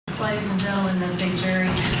ladies and gentlemen, that the jury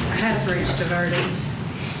has reached a verdict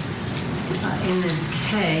in this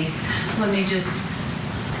case. Let me just,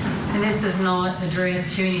 and this is not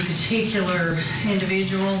addressed to any particular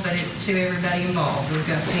individual, but it's to everybody involved. We've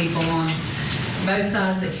got people on both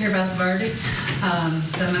sides that care about the verdict.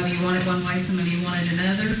 Some of you want it one way, some of you want it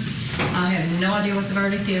another. I have no idea what the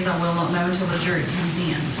verdict is. I will not know until the jury comes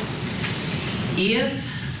in. If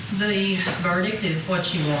the verdict is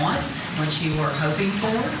what you want, what you were hoping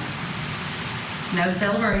for, no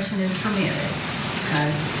celebration is permitted.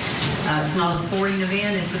 Okay? It's not a sporting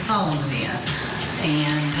event, it's a solemn event.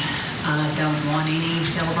 And I don't want any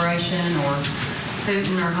celebration or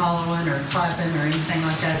hooting or hollering or clapping or anything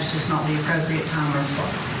like that. It's just not the appropriate time or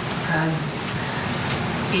place. Okay?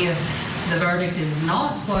 If the verdict is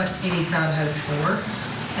not what any side hoped for,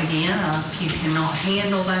 again, if you cannot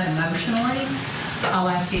handle that emotionally,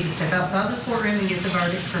 I'll ask you to step outside the courtroom and get the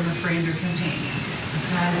verdict from a friend or companion.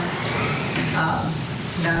 Okay?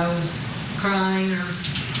 No crying or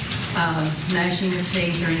gnashing of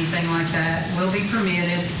teeth or anything like that will be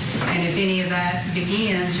permitted. And if any of that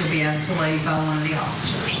begins, you'll be asked to leave by one of the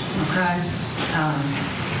officers. Okay?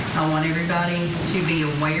 I want everybody to be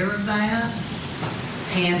aware of that.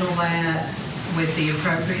 Handle that with the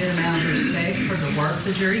appropriate amount of respect for the work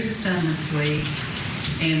the jury has done this week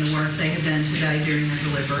and the work they have done today during their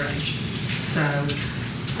deliberations. So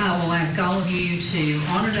I will ask all of you to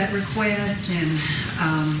honor that request and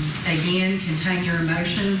again, contain your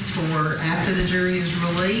emotions for after the jury is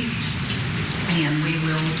released, and we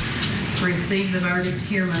will receive the verdict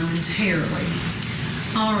here momentarily.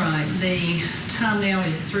 All right, the time now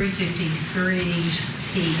is 3:53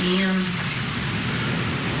 p.m.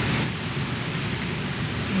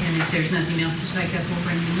 And if there's nothing else to take up, we'll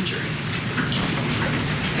bring in the jury.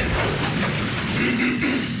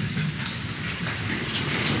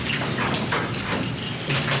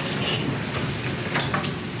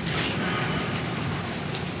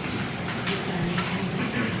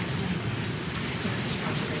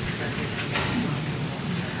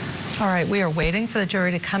 All right, we are waiting for the jury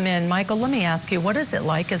to come in. Michael, let me ask you, what is it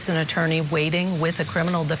like as an attorney waiting with a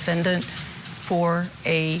criminal defendant for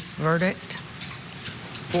a verdict?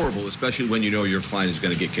 Horrible, especially when you know your client is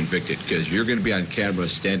going to get convicted, because you're going to be on camera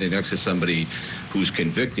standing next to somebody who's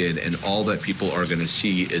convicted, and all that people are going to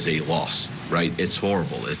see is a loss, right? It's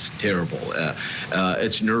horrible. It's terrible.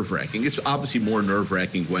 It's nerve-wracking. It's obviously more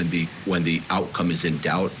nerve-wracking when the outcome is in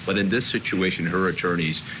doubt. But in this situation, her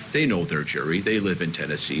attorneys, they know their jury. They live in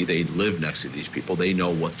Tennessee. They live next to these people. They know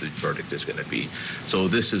what the verdict is going to be. So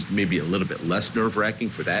this is maybe a little bit less nerve-wracking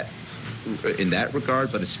for that, in that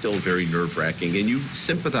regard, but it's still very nerve-wracking. And you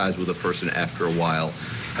sympathize with a person after a while,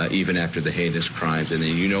 even after the heinous crimes, and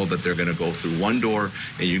then you know that they're going to go through one door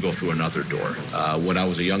and you go through another door. When I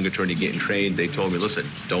was a young attorney getting trained, they told me, listen,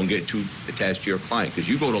 don't get too attached to your client, because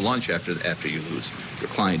you go to lunch after you lose. Your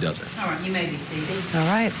client doesn't. All right, you may be seated. All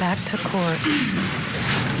right, back to court.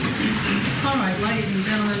 All right, ladies and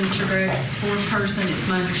gentlemen, Mr. Gregg, fourth person, it's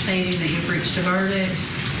my understanding that you've reached a verdict.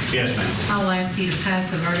 Yes, ma'am. I'll ask you to pass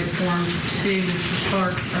the verdict forms to Mr.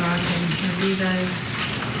 Clark so I can review those.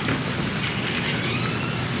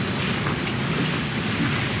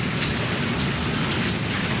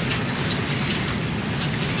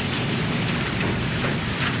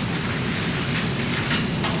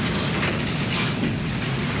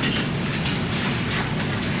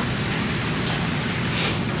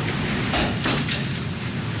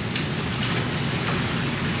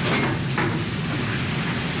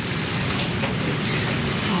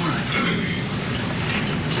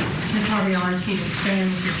 Harvey, I'll ask you to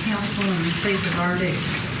stand with your counsel and receive the verdict.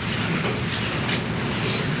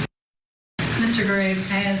 Mr. Gregg,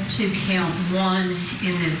 as to count one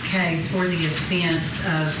in this case for the offense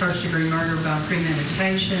of first-degree murder by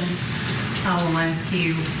premeditation, I will ask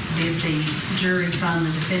you, did the jury find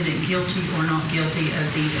the defendant guilty or not guilty of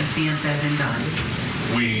the offense as indicted?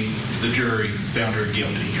 The jury found her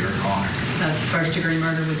guilty, Your Honor. Of first-degree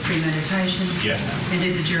murder with premeditation? Yes, ma'am. And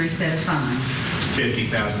did the jury set a fine?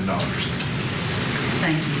 $50,000.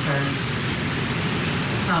 Thank you, sir.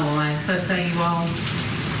 I will ask, so say you all.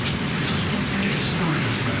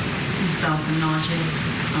 Ms. Dawson, not yes.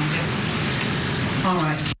 All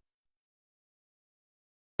right.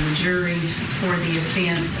 The jury for the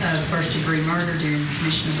offense of first-degree murder during the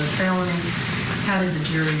commission of a felony, how did the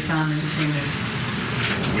jury find the defendant?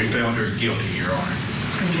 We found her guilty, Your Honor.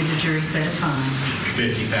 And did the jury set a fine?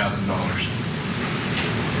 $50,000.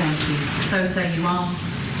 Thank you. So say you all.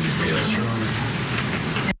 Yes, Your Honor.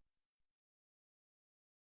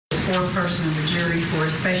 Four-person of the jury for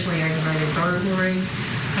especially aggravated burglary.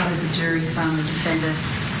 How did the jury find the defendant?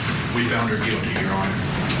 We found her guilty, Your Honor.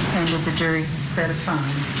 And did the jury set a fine?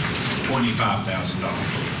 $25,000.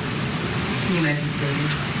 You may be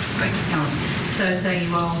seated. Thank you. So you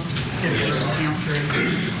all, this is count through.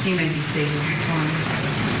 You may be seated this morning.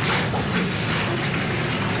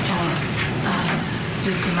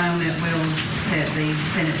 Just a moment, we'll set the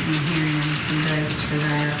sentencing hearing and some dates for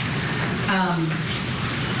that.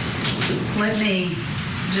 Let me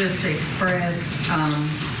just express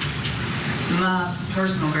my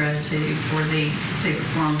personal gratitude for the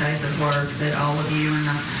 6 long days of work that all of you and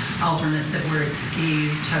the alternates that were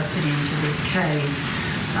excused have put into this case.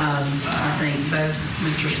 I think both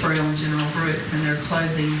Mr. Sproul and General Brooks in their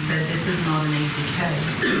closing said this is not an easy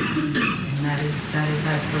case, and that is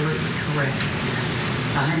absolutely correct.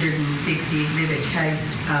 160 exhibit case,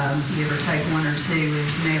 give or take 1 or 2,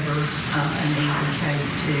 is never an easy case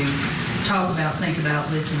to talk about, think about,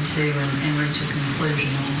 listen to, and reach a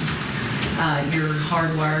conclusion on. Your hard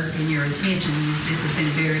work and your attention, this has been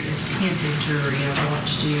a very attentive jury. I've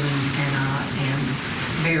watched you, and I am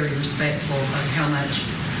very respectful of how much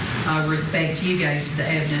respect you gave to the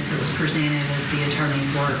evidence that was presented as the attorneys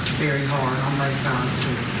worked very hard on both sides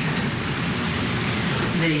for this case.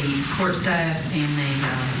 The court staff and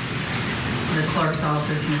the clerk's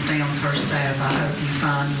office, Ms. Downs, her staff, I hope you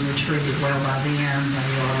find you were treated well by them.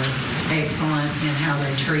 They are excellent in how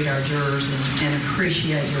they treat our jurors and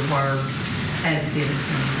appreciate your work as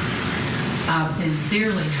citizens. I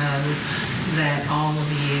sincerely hope that all of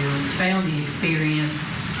you found the experience,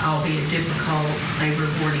 albeit difficult, a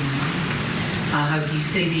rewarding one. I hope you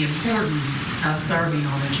see the importance of serving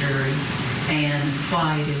on a jury and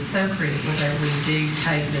why it is so critical that we do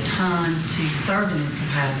take the time to serve in this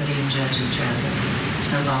capacity and judge each other.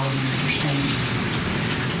 So all of you understand.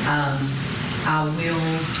 I will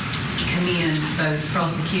commend both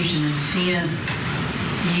prosecution and defense.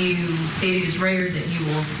 It is rare that you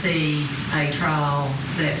will see a trial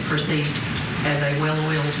that proceeds as a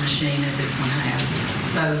well-oiled machine as this one has.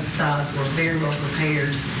 Both sides were very well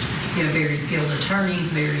prepared. You have very skilled attorneys,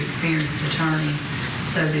 very experienced attorneys.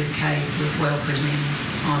 So this case was well presented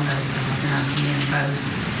on both sides, and I commend both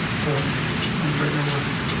for their work.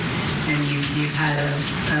 And you've had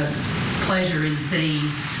a pleasure in seeing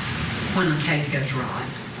when the case goes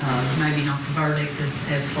right. Maybe not the verdict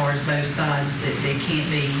as far as both sides. It can't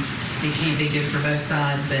be good for both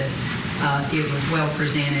sides, but it was well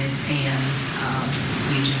presented, and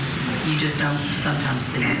you just don't sometimes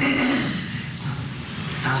see it.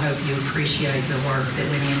 I hope you appreciate the work that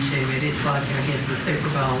went into it. It's like, I guess, the Super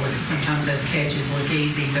Bowl, where sometimes those catches look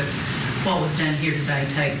easy, but what was done here today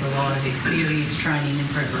takes a lot of experience, training, and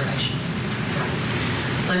preparation. So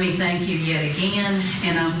let me thank you yet again,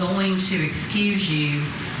 and I'm going to excuse you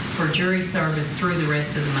for jury service through the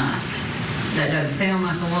rest of the month. That doesn't sound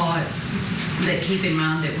like a lot, but keep in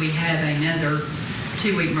mind that we have another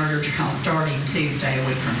 2-week murder trial starting Tuesday, a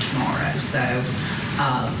week from tomorrow. So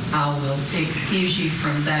I will excuse you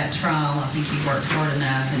from that trial. I think you worked hard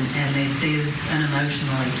enough, and this is an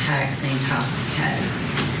emotionally taxing type of case.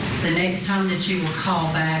 The next time that you will call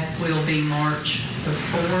back will be March the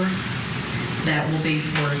 4th. That will be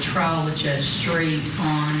for a trial with Judge Street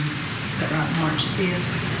on, is that right, March 5th?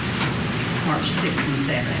 March 6th and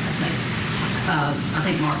 7th, I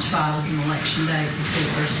think March 5 is an election day, so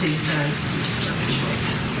first Tuesday. Just double check.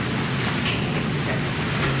 6 and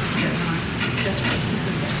 7. That's right, 6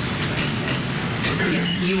 and 7. Yeah,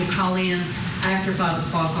 you will call in after 5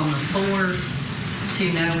 o'clock on the 4th to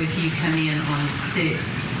know if you come in on the 6th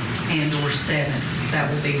and or 7th. That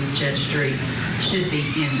will be with Judge Street. Should be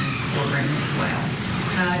in this courtroom as well.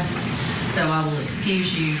 Okay? So I will excuse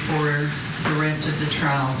you for the rest of the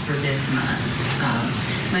trials for this month.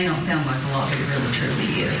 May not sound like a lot, but it really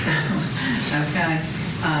truly is. Okay?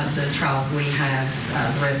 The trials we have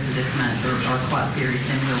the rest of this month are quite serious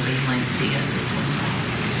and will be lengthy as this one was.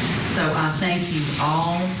 So I thank you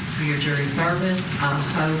all for your jury service. I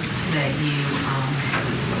hope that you,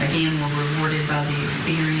 again, were rewarded by the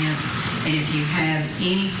experience. And if you have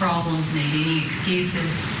any problems, need any excuses,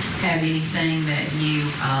 have anything that you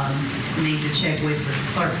need to check with the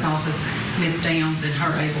clerk's office, Ms. Downs and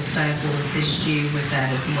her able staff will assist you with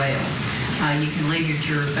that as well. You can leave your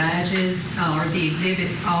juror badges or the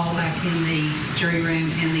exhibits all back in the jury room,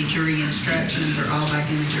 and the jury instructions are all back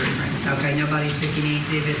in the jury room. Okay, nobody took any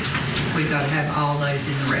exhibits. We've got to have all those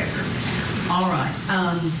in the record. All right,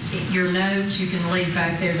 your notes you can leave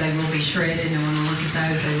back there. They will be shredded, and when we look at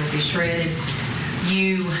those, they will be shredded.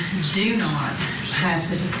 You do not have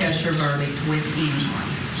to discuss your verdict with anyone,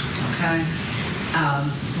 okay?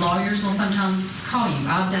 Lawyers will sometimes call you.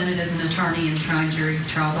 I've done it as an attorney in trying jury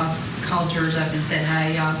trials. I've called jurors up and said,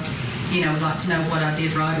 hey, would like to know what I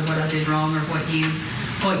did right or what I did wrong or what you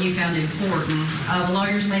what you found important.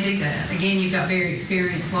 Lawyers may do that. Again, you've got very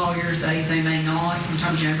experienced lawyers. They may not.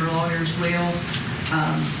 Sometimes younger lawyers will.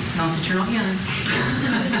 Not that you're not young,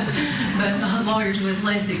 but lawyers with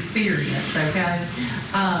less experience, okay?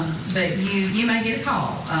 But you may get a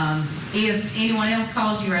call. If anyone else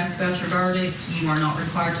calls you or asks about your verdict, you are not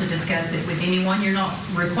required to discuss it with anyone. You're not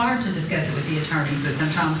required to discuss it with the attorneys, but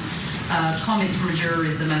sometimes comments from a juror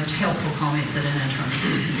is the most helpful comments that an attorney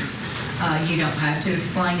can hear. You don't have to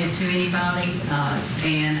explain it to anybody,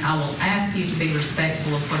 and I will ask you to be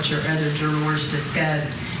respectful of what your other jurors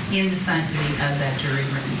discussed in the sanctity of that jury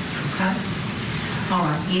room, okay? All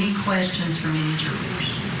right, any questions from any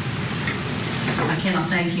jurors? I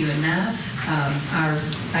cannot thank you enough. Our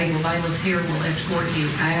able bailiffs here will escort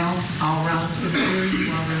you out. All rise for the jury.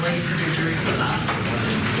 You are released for your jury service.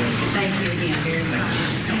 Thank you again very much.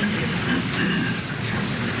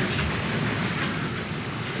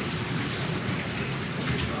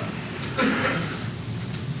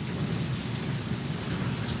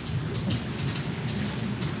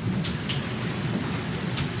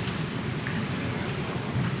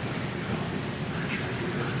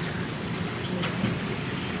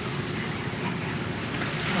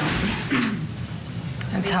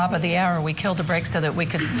 Top of the hour, we killed the break so that we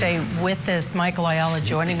could stay with this. Michael Ayala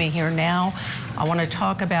joining me here now. I want to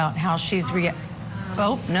talk about how she's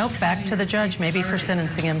oh, no, back to the judge, maybe for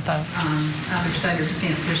sentencing info. Either state or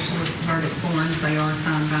defense wish to look at verdict forms. They are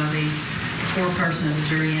signed by the foreperson of the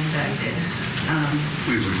jury indicted.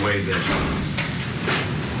 We would waive that.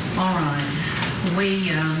 All right. We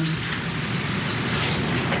are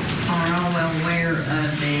all well aware of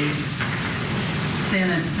the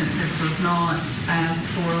sentence. Since this was not asked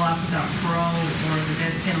for life without parole or the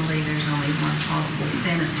death penalty, there's only one possible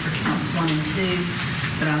sentence for counts 1 and 2.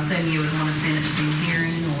 But I assume you would want a sentencing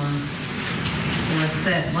hearing, or let's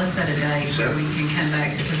set a date where we can come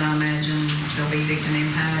back, because I imagine there'll be victim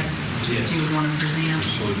impact that you would want to present.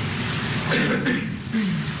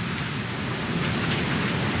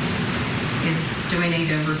 Do we need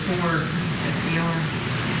to report SDR?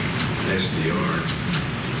 SDR.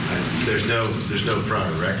 There's no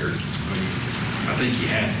prior record. I think you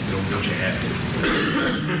have to. Don't you have to?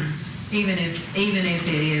 Even if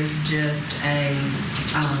it is just a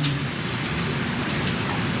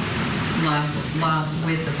life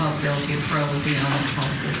with the possibility of parole is the only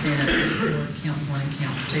possible sentence for counts 1 and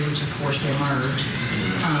counts 2, which of course will merge.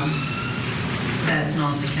 That's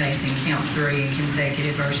not the case in count 3, and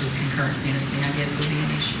consecutive versus concurrent sentencing, I guess, would be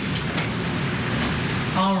an issue.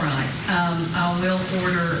 All right. I will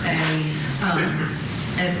order a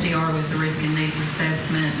SDR with the risk and needs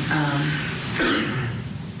assessment.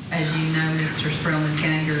 As you know, Mr. Sproul, Ms.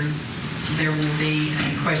 Ganger, there will be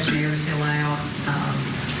a questionnaire to fill out.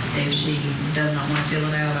 If she does not want to fill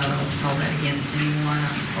it out, I don't hold that against anyone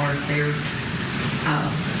as far as their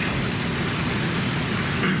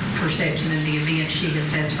perception of the event. She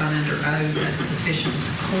has testified under oath. That's sufficient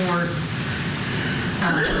for court.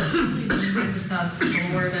 Besides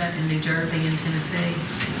Florida and New Jersey and Tennessee.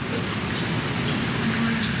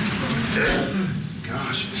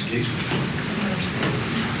 Gosh, excuse me.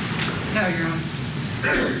 No, you're on.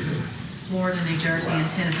 Florida, New Jersey, and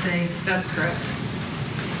Tennessee. That's correct.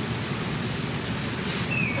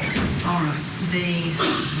 All right.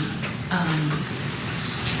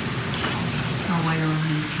 I'll wait on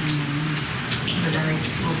the dates.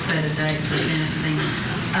 We'll set a date for sentencing.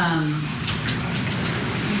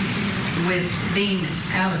 With being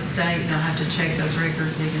out of state, they'll have to check those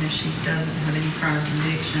records even if she doesn't have any prior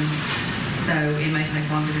convictions. So it may take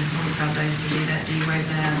longer than 45 days to do that. Do you waive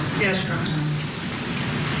that? Yes, sure.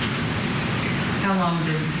 How long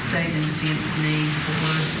does the state and defense need for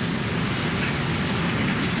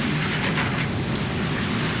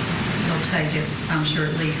it'll take it, I'm sure,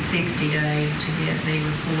 at least 60 days to get the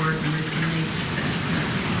report and risk and needs assessment.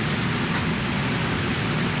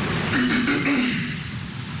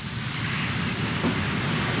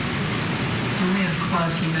 We have quite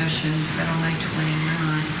a few motions set on May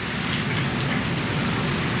 29th.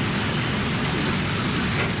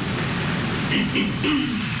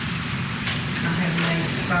 I have May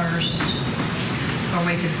 1st, or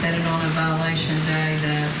we could set it on a violation day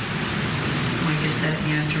that we could set in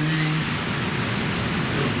the afternoon.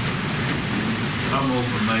 I'm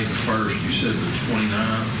over May the 1st. You said the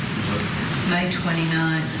 29th. May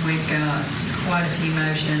 29th, we've got quite a few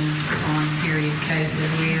motions on serious cases.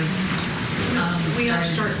 We are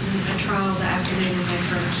starting a trial the afternoon of May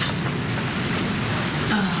 1st.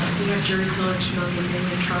 We have jury selection on the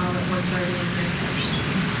evening trial at 1:30 on May 1st.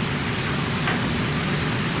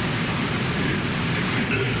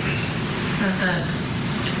 So that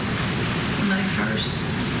May 1st.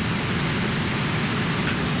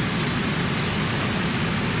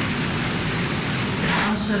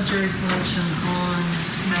 Also have jury selection on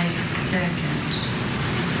May 2nd.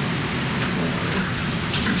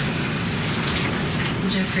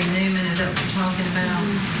 Jeffrey Newman, is that what you're talking about?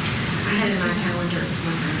 I had in my calendar, it's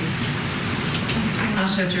 1:30. I'll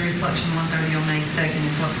show jury selection 1:30 on May 2nd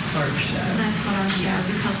is what the clerk showed. That's what I'll show,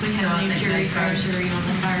 because we So I have a new think jury May grand 1st. jury on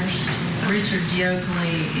the 1st. Richard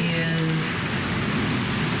Yoakley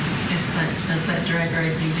does that drag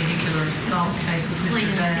racing vehicular assault case with Mr. Plea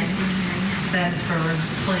and Day. sentencing hearing. That's for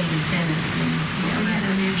plea and sentencing. We had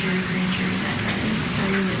a new jury grand jury that day, so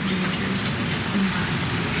we wouldn't do the jury selection.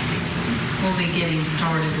 We'll be getting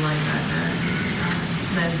started late that day.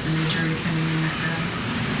 That is a new jury coming in that day.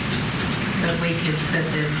 But we could set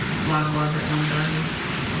this likewise at 1:30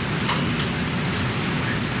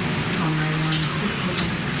 on May 1.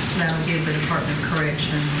 That'll give the Department of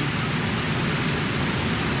Corrections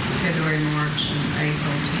February, March, and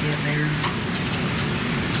April to get their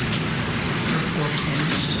report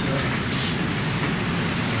finished.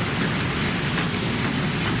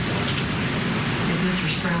 Is Mr.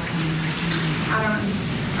 Sproul coming back in?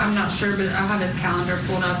 I'm not sure, but I have his calendar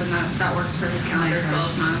pulled up, and that works for his calendar as well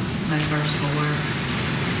as mine. May 1st will work.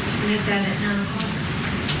 And is that at 9 o'clock?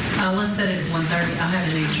 Let's set it at 1:30. I have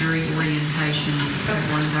a new jury orientation at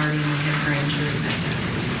 1:30, and we have grand jury that day.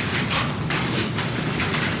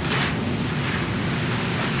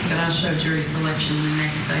 But I'll show jury selection the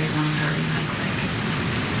next day at 1:30, May 2nd.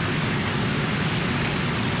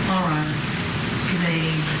 All right.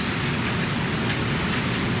 The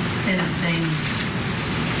sentencing,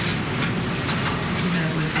 that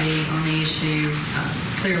would be on the issue,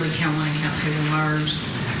 clearly count 1 and count 2 were merged,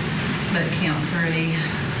 but count 3,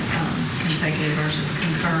 consecutive versus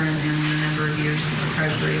concurrent, and the number of years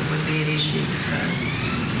appropriate would be at issue. So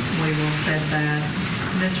we will set that.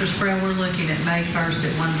 Mr. Sproul, we're looking at May 1st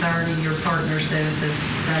at 1:30. Your partner says that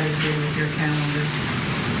that is good with your calendar.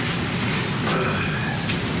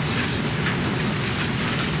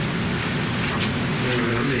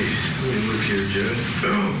 Let me look here, Judge.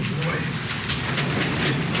 Oh, boy.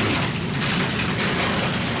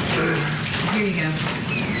 Here you go.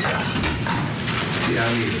 Yeah, I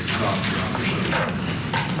need a cough drop or something.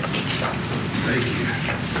 Thank you.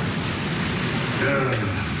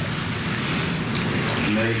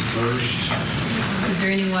 May 1st. Is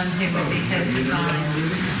there anyone who would be testifying?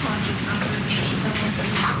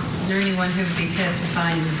 Is there anyone who would be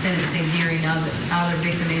testifying in the sentencing hearing, either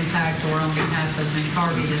victim impact or on behalf of Ms.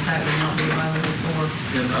 Harvey, that would not be available for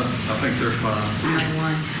Yeah, I think they're fine. May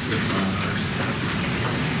 1? They're fine.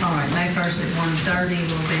 All right, May 1st at 1:30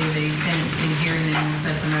 will be the sentencing hearing, then we'll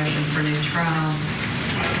set the motion for new trial.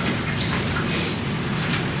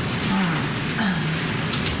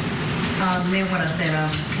 Then what I said,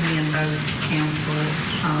 I commend both counsel,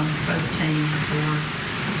 both teams for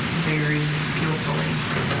very skillfully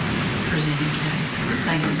presenting case.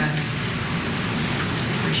 Thank you both.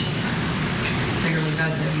 Appreciate that. Clearly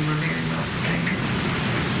both of you were very well prepared,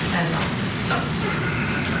 as always.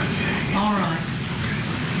 All right.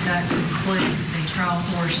 That concludes the trial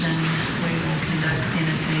portion. We will conduct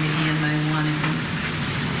sentencing again May 1.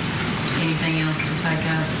 Anything else to take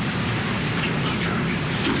up?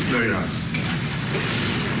 No, you're not.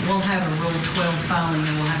 We'll have a Rule 12 filing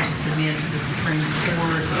that we'll have to submit to the Supreme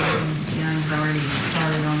Court. Young's already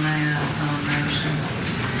started on that.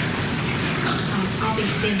 I'll be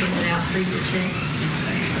sending it out for you to check.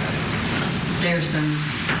 There's some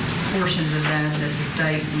portions of that the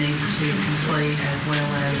state needs to complete, as well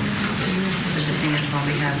as the defense on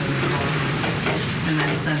behalf of the court. And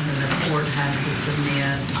that is something the court has to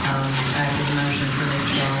submit after the motion for the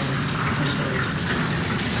trial is complete.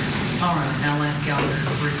 All right, I'll ask y'all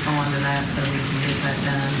to respond to that so we can get that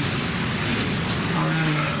done. All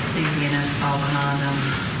right, it's easy enough to fall behind them.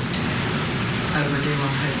 Overdue on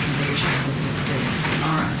post-conviction.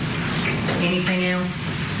 All right. Anything else?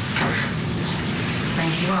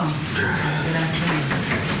 Thank you all. Good afternoon.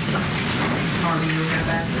 Ms. Harvey, you'll go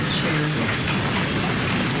back to the chair.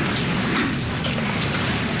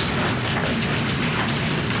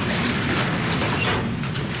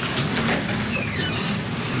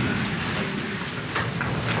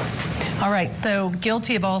 All right, so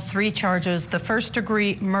guilty of all 3 charges. The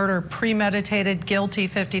first-degree murder premeditated, guilty,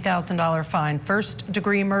 $50,000 fine.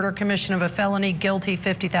 First-degree murder commission of a felony, guilty,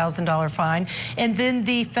 $50,000 fine. And then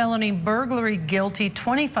the felony burglary, guilty,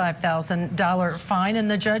 $25,000 fine. And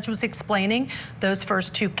the judge was explaining those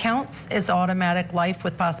first 2 counts is automatic life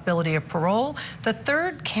with possibility of parole. The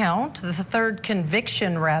third count, the third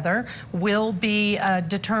conviction rather, will be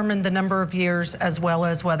determine the number of years as well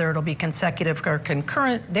as whether it'll be consecutive or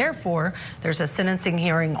concurrent. Therefore, here. There's a sentencing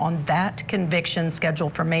hearing on that conviction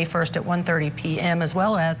scheduled for May 1st at 1:30 p.m., as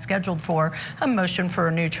well as scheduled for a motion for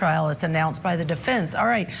a new trial as announced by the defense. All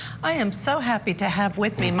right, I am so happy to have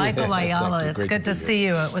with me Michael Ayala. It's good to see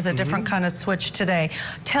you. It was a different kind of switch today.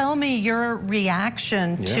 Tell me your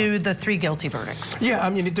reaction to the 3 guilty verdicts. Yeah, I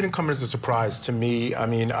mean, it didn't come as a surprise to me. I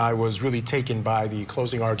mean, I was really taken by the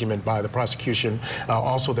closing argument by the prosecution,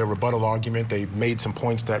 also their rebuttal argument. They made some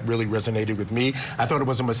points that really resonated with me. I thought it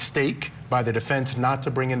was a mistake by the defense not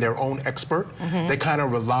to bring in their own expert. They kind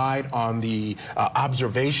of relied on the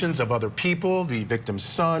observations of other people, the victim's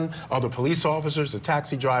son, other police officers, the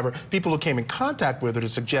taxi driver, people who came in contact with her to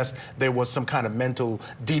suggest there was some kind of mental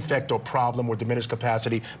defect or problem or diminished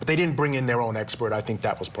capacity, but they didn't bring in their own expert. I think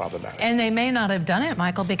that was problematic. And they may not have done it,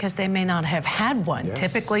 Michael, because they may not have had one. Yes.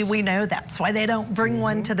 Typically, we know that's why they don't bring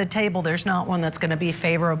one to the table. There's not one that's going to be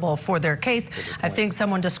favorable for their case. I think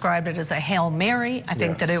someone described it as a Hail Mary. I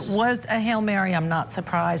think that it was a Hail Mary. I'm not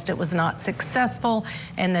surprised it was not successful,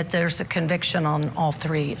 and that there's a conviction on all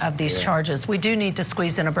 3 of these charges. We do need to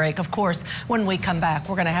squeeze in a break. Of course, when we come back,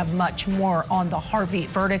 we're going to have much more on the Harvey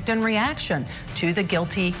verdict and reaction to the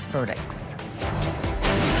guilty verdicts.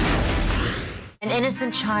 An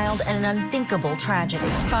innocent child and an unthinkable tragedy.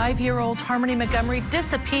 5-year-old Harmony Montgomery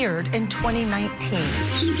disappeared in 2019.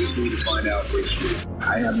 You just need to find out where she is.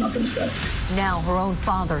 I have nothing to say. Now her own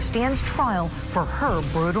father stands trial for her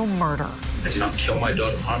brutal murder. I did not kill my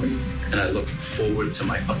daughter, Harmony, and I look forward to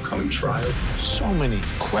my upcoming trial. So many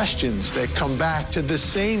questions that come back to the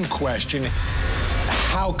same question.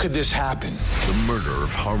 How could this happen? The murder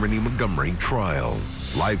of Harmony Montgomery trial.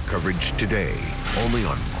 Live coverage today, only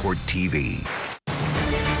on Court TV.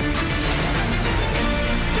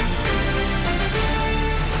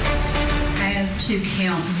 As to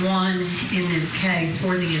count 1 in this case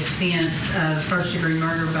for the offense of first-degree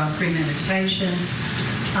murder by premeditation,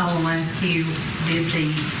 I will ask you, did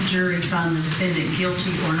the jury find the defendant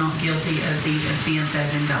guilty or not guilty of the offense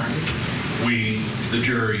as indicted? The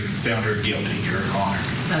jury found her guilty, Your Honor.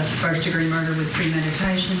 Of first-degree murder with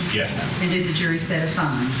premeditation? Yes, ma'am. And did the jury set a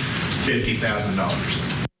fine? $50,000.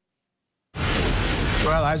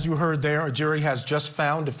 Well, as you heard there, a jury has just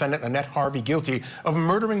found defendant Annette Harvey guilty of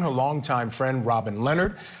murdering her longtime friend, Robin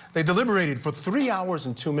Leonard. They deliberated for 3 hours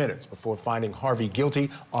and 2 minutes before finding Harvey guilty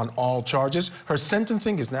on all charges. Her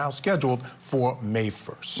sentencing is now scheduled for May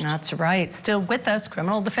 1st. That's right. Still with us,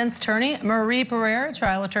 criminal defense attorney Marie Pereira,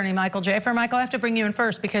 trial attorney Michael Jaffer. Michael, I have to bring you in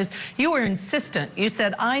first because you were insistent. You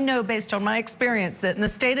said, I know based on my experience that in the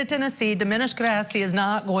state of Tennessee, diminished capacity is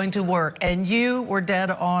not going to work. And you were dead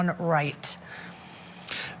on right.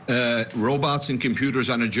 Robots and computers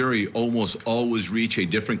on a jury almost always reach a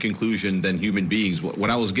different conclusion than human beings.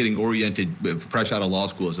 When I was getting oriented fresh out of law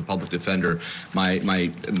school as a public defender,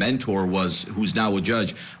 my mentor who's now a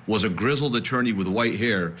judge, was a grizzled attorney with white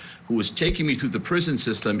hair who was taking me through the prison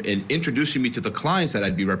system and introducing me to the clients that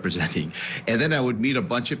I'd be representing. And then I would meet a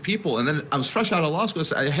bunch of people. And then I was fresh out of law school,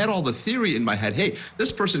 so I had all the theory in my head. Hey,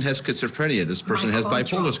 this person has schizophrenia. This person has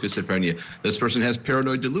bipolar schizophrenia. This person has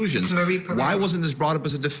paranoid delusions. Why wasn't this brought up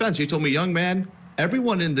as a defense? He told me, young man,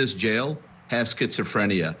 everyone in this jail has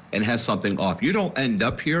schizophrenia and has something off. You don't end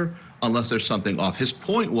up here unless there's something off. His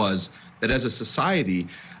point was that as a society,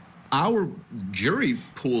 our jury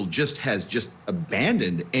pool has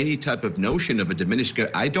abandoned any type of notion of a diminished.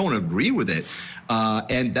 I don't agree with it,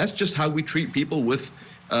 and that's just how we treat people with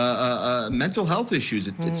mental health issues.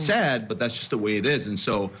 It's sad, but that's just the way it is. And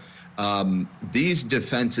so these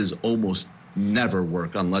defenses almost never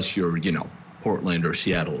work unless you're, Portland or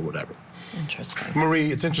Seattle or whatever. Interesting.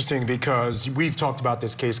 Marie, it's interesting because we've talked about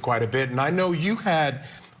this case quite a bit, and I know you had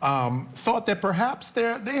thought that perhaps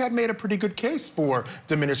they had made a pretty good case for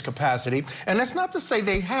diminished capacity. And that's not to say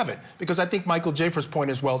they haven't, because I think Michael Jaffer's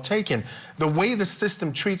point is well taken. The way the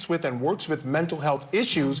system treats with and works with mental health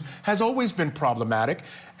issues has always been problematic.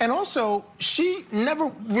 And also, she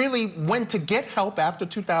never really went to get help after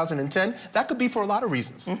 2010. That could be for a lot of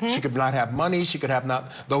reasons. She could not have money. She could have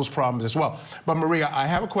those problems as well. But Maria, I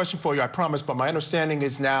have a question for you, I promise. But my understanding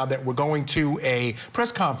is now that we're going to a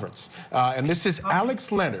press conference. And this is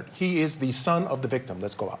Alex Leonard. He is the son of the victim.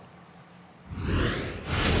 Let's go out.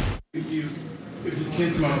 It was a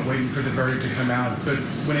tense moment waiting for the verdict to come out. But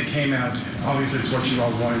when it came out, obviously it's what you all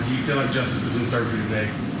wanted. Do you feel like justice has been served here today?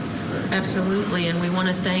 Absolutely, and we want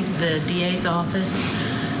to thank the DA's office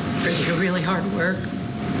for your really hard work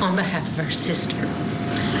on behalf of our sister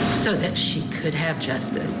so that she could have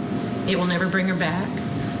justice. It will never bring her back.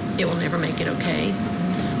 It will never make it okay.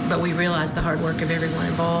 But we realize the hard work of everyone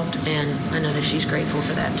involved, and I know that she's grateful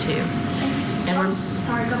for that too. And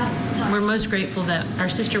Sorry, go ahead. Sorry. we're most grateful that our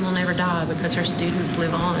sister will never die because her students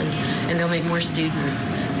live on, and they'll make more students.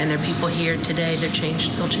 And there are people here today that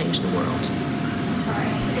they'll change the world. Sorry,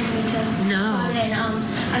 I didn't mean to. No. Butt in.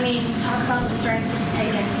 I mean, talk about the strength it's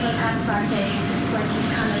taken for the past 5 days. It's like you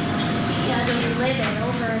kind of had to relive it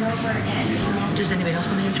over and over again. Does anybody else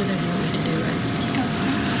want to answer that? Do you want me to do it?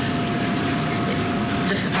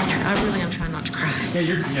 I'm trying not to cry.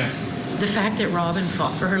 Yeah. The fact that Robin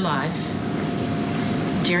fought for her life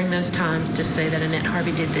during those times to say that Annette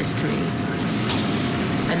Harvey did this to me,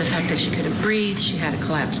 and the fact that she couldn't breathe, she had a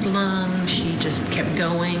collapsed lung, she just kept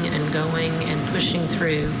going and pushing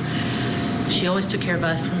through. She always took care of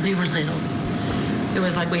us when we were little. It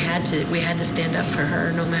was like we had to stand up for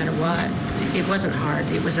her no matter what. It wasn't hard.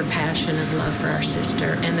 It was a passion of love for our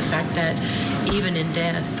sister, and the fact that even in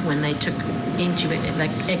death, when they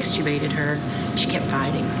extubated her, she kept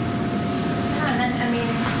fighting. Yeah, and then, I mean,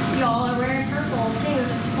 you all are wearing purple too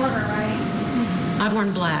to support her, right? I've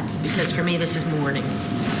worn black because for me this is mourning,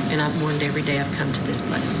 and I've mourned every day I've come to this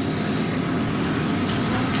place.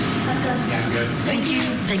 Yeah, good. Thank you.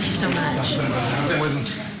 Thank you so much.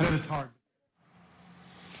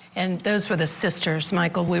 And those were the sisters,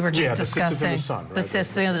 Michael. We were just discussing the sisters and the son, right? the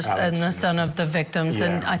sisters and the son of the victims. Yeah.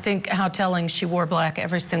 And I think how telling she wore black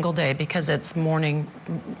every single day because it's mourning.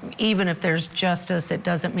 Even if there's justice, it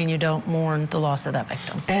doesn't mean you don't mourn the loss of that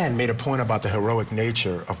victim. And made a point about the heroic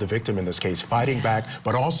nature of the victim in this case, fighting back,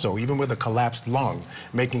 but also, even with a collapsed lung,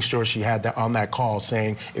 making sure she had that on that call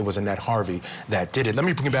saying it was Annette Harvey that did it. Let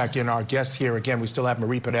me bring back in our guests here again. We still have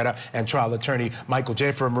Marie Panetta and trial attorney Michael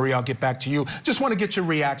Jaffer. Marie, I'll get back to you. Just want to get your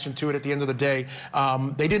reaction to it. At the end of the day,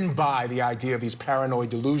 they didn't buy the idea of these paranoid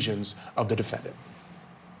delusions of the defendant.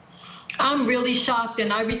 I'm really shocked,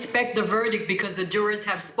 and I respect the verdict because the jurors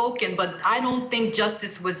have spoken, but I don't think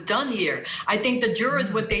justice was done here. I think the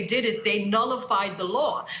jurors, what they did is they nullified the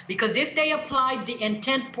law, because if they applied the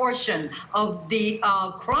intent portion of the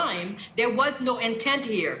crime, there was no intent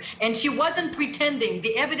here. And she wasn't pretending.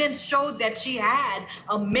 The evidence showed that she had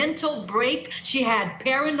a mental break. She had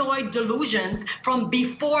paranoid delusions from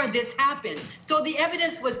before this happened. So the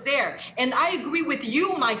evidence was there. And I agree with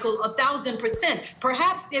you, Michael, 1,000%.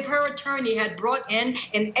 Perhaps if her attorney had brought in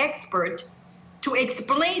an expert to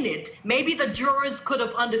explain it, maybe the jurors could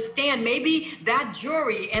have understand. Maybe that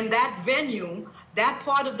jury and that venue, that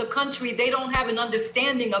part of the country, they don't have an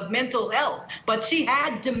understanding of mental health. But she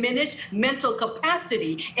had diminished mental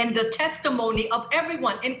capacity, and the testimony of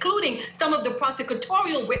everyone, including some of the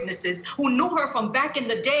prosecutorial witnesses who knew her from back in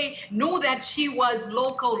the day, knew that she was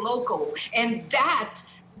loco, and that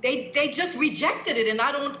they just rejected it, and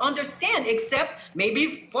I don't understand, except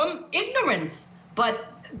maybe from ignorance. But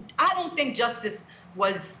I don't think justice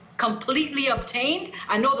was completely obtained.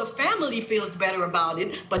 I know the family feels better about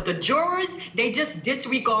it, but the jurors, they just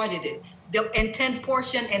disregarded it, the intent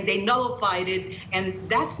portion, and they nullified it, and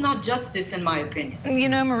that's not justice in my opinion. You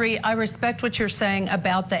know, Marie, I respect what you're saying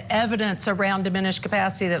about the evidence around diminished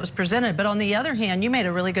capacity that was presented, but on the other hand, you made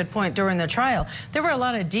a really good point during the trial. There were a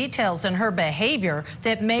lot of details in her behavior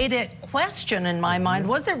that made it question in my mind,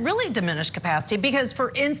 was it really diminished capacity? Because,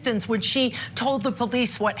 for instance, when she told the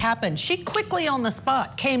police what happened, she quickly on the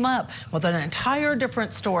spot came up with an entire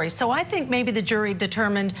different story. So I think maybe the jury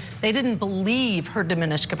determined they didn't believe her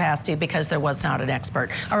diminished capacity because there was not an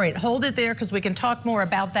expert. All right, hold it there because we can talk more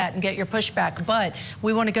about that and get your pushback, but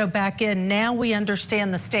we want to go back in. Now we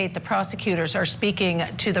understand the state. The prosecutors are speaking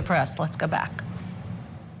to the press. Let's go back.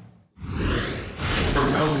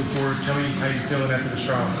 Moving forward, tell me how you feeling after the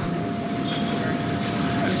trial.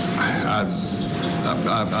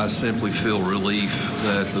 I simply feel relief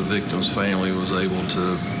that the victim's family was able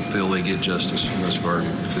to feel they get justice from this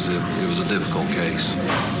verdict, because it was a difficult case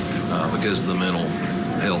because of the mental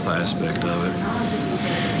health aspect of it.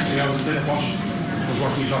 You know, I was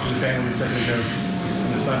watching you talk to the family a second ago,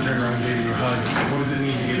 and the son turned around and gave you a hug. What does it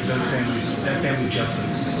mean to give those families, that family,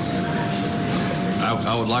 justice?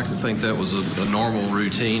 I would like to think that was a normal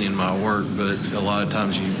routine in my work, but a lot of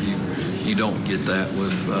times you don't get that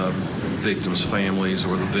with victims' families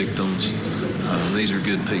or the victims. These are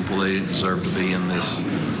good people. They didn't deserve to be in this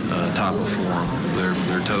type of forum.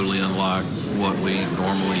 They're totally unlike what we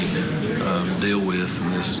normally deal with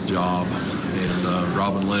in this job. And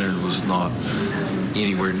Robin Leonard was not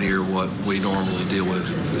anywhere near what we normally deal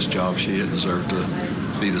with this job. She didn't deserve to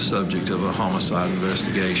be the subject of a homicide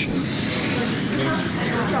investigation.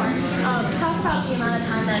 Talk about the amount of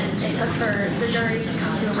time that it took for the jury to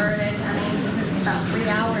come to a verdict. I mean, about 3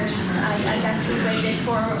 hours, I guess we waited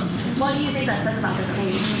for. What do you think that says about this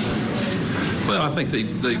case? Well, I think they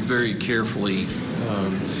very carefully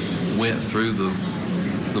went through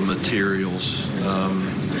the materials.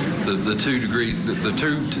 The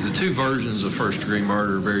two versions of first-degree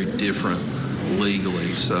murder are very different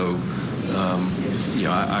legally, so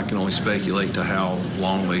I can only speculate to how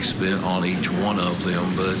long they spent on each one of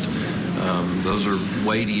them, but those are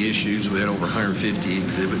weighty issues. We had over 150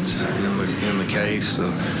 exhibits in the case,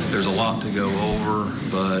 so there's a lot to go over,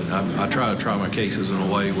 but I try my cases in a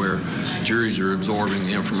way where juries are absorbing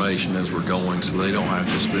the information as we're going, so they don't have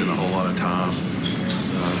to spend a whole lot of time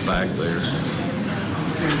back there.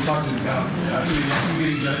 We're talking about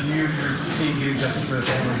getting justice for the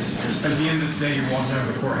family. At the end of this day, you're walking out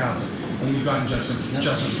of the courthouse and you've gotten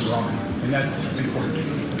justice for Robin, and that's important.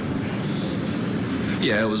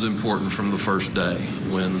 Yeah, it was important from the first day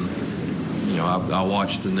when, I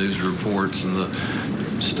watched the news reports and the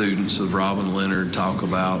students of Robin Leonard talk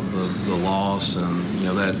about the loss, and,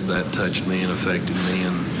 that touched me and affected me,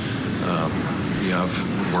 and,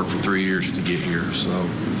 I've worked for 3 years to get here, so,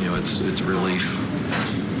 it's a relief.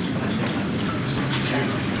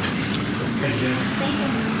 Thank you.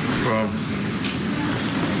 Well,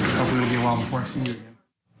 hopefully it'll be a while before I see you again.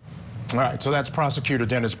 All right, so that's Prosecutor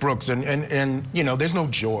Dennis Brooks, and there's no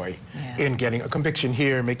joy in getting a conviction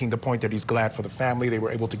here, making the point that he's glad for the family they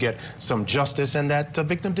were able to get some justice, and that the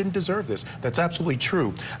victim didn't deserve this. That's absolutely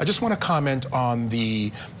true. I just want to comment on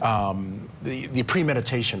the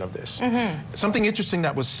premeditation of this. Something interesting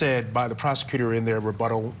that was said by the prosecutor in their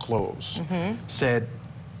rebuttal close said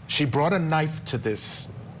she brought a knife to this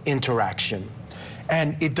interaction.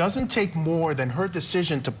 And it doesn't take more than her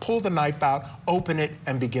decision to pull the knife out, open it,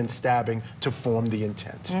 and begin stabbing to form the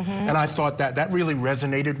intent. And I thought that really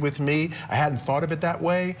resonated with me. I hadn't thought of it that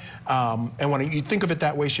way. And when you think of it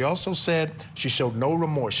that way, she also said she showed no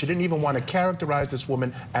remorse. She didn't even want to characterize this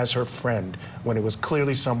woman as her friend when it was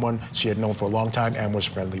clearly someone she had known for a long time and was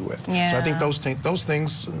friendly with. So I think those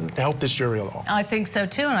things help this jury along. I think so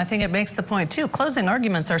too, and I think it makes the point too. Closing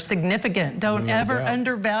arguments are significant. Don't ever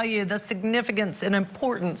undervalue the significance and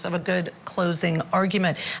importance of a good closing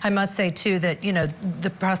argument. I must say too that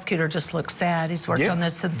the prosecutor just looks sad. He's worked on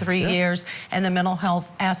this in 3 years, and the mental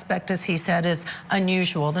health aspect, as he said, is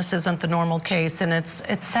unusual. This isn't the normal case, and it's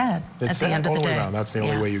sad at the end of the day. That's the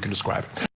only way you can describe it.